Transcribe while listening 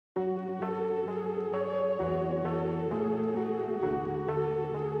In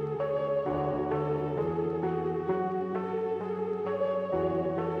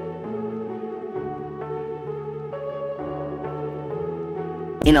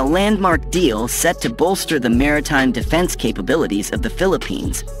a landmark deal set to bolster the maritime defense capabilities of the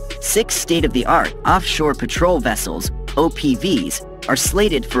Philippines, 6 state-of-the-art offshore patrol vessels, OPVs, are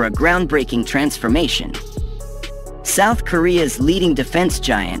slated for a groundbreaking transformation. South Korea's leading defense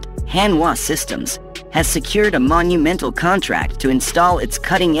giant, Hanwha Systems, has secured a monumental contract to install its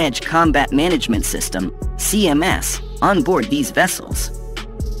cutting-edge combat management system, CMS, on board these vessels.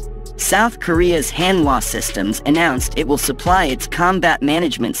 South Korea's Hanwha Systems announced it will supply its combat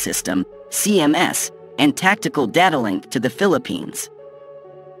management system, CMS, and tactical data link to the Philippines.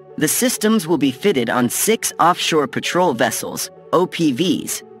 The systems will be fitted on 6 offshore patrol vessels,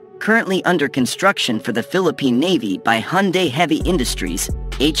 OPVs, currently under construction for the Philippine Navy by Hyundai Heavy Industries,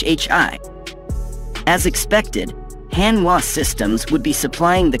 HHI. As expected, Hanwha Systems would be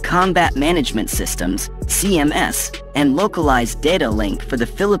supplying the Combat Management Systems, CMS, and localized data link for the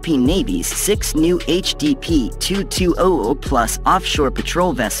Philippine Navy's 6 new HDP 2200+ offshore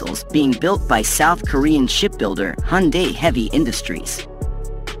patrol vessels being built by South Korean shipbuilder Hyundai Heavy Industries.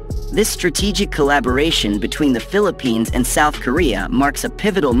 This strategic collaboration between the Philippines and South Korea marks a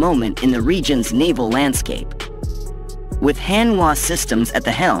pivotal moment in the region's naval landscape. With Hanwha Systems at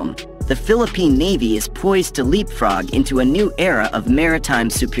the helm, the Philippine Navy is poised to leapfrog into a new era of maritime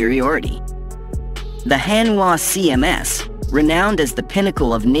superiority. The Hanwha CMS, renowned as the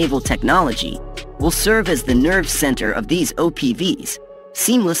pinnacle of naval technology, will serve as the nerve center of these OPVs,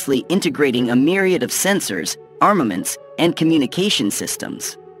 seamlessly integrating a myriad of sensors, armaments, and communication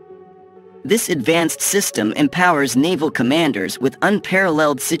systems. This advanced system empowers naval commanders with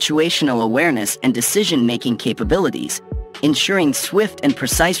unparalleled situational awareness and decision-making capabilities, ensuring swift and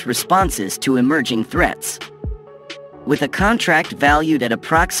precise responses to emerging threats. With a contract valued at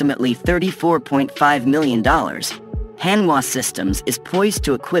approximately $34.5 million, Hanwha Systems is poised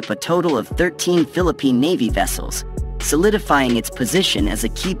to equip a total of 13 Philippine Navy vessels, solidifying its position as a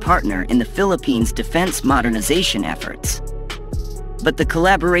key partner in the Philippines' defense modernization efforts. But the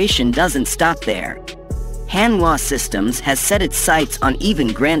collaboration doesn't stop there. Hanwha Systems has set its sights on even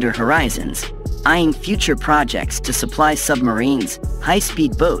grander horizons, eyeing future projects to supply submarines,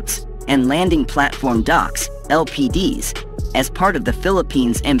 high-speed boats, and landing platform docks, LPDs, as part of the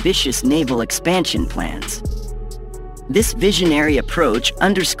Philippines' ambitious naval expansion plans. This visionary approach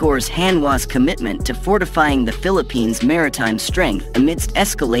underscores Hanwha's commitment to fortifying the Philippines' maritime strength amidst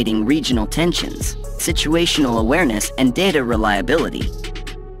escalating regional tensions, situational awareness, and data reliability.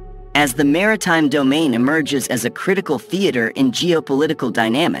 As the maritime domain emerges as a critical theater in geopolitical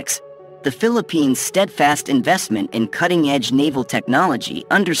dynamics, the Philippines' steadfast investment in cutting-edge naval technology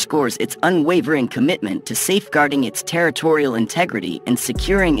underscores its unwavering commitment to safeguarding its territorial integrity and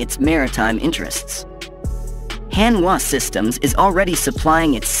securing its maritime interests. Hanwha Systems is already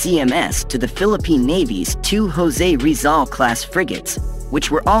supplying its CMS to the Philippine Navy's 2 Jose Rizal-class frigates,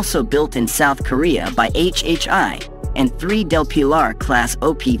 which were also built in South Korea by HHI, and 3 Del Pilar-class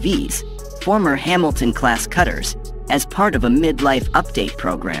OPVs, former Hamilton-class cutters, as part of a midlife update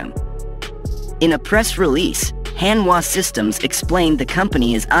program. In a press release, Hanwha Systems explained the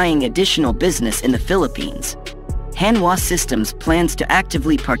company is eyeing additional business in the Philippines. Hanwha Systems plans to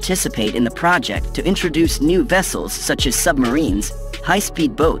actively participate in the project to introduce new vessels such as submarines,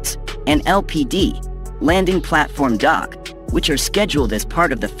 high-speed boats, and LPD, landing platform dock, which are scheduled as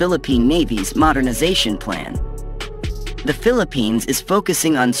part of the Philippine Navy's modernization plan. The Philippines is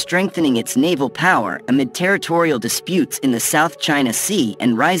focusing on strengthening its naval power amid territorial disputes in the South China Sea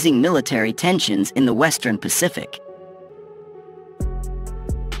and rising military tensions in the Western Pacific.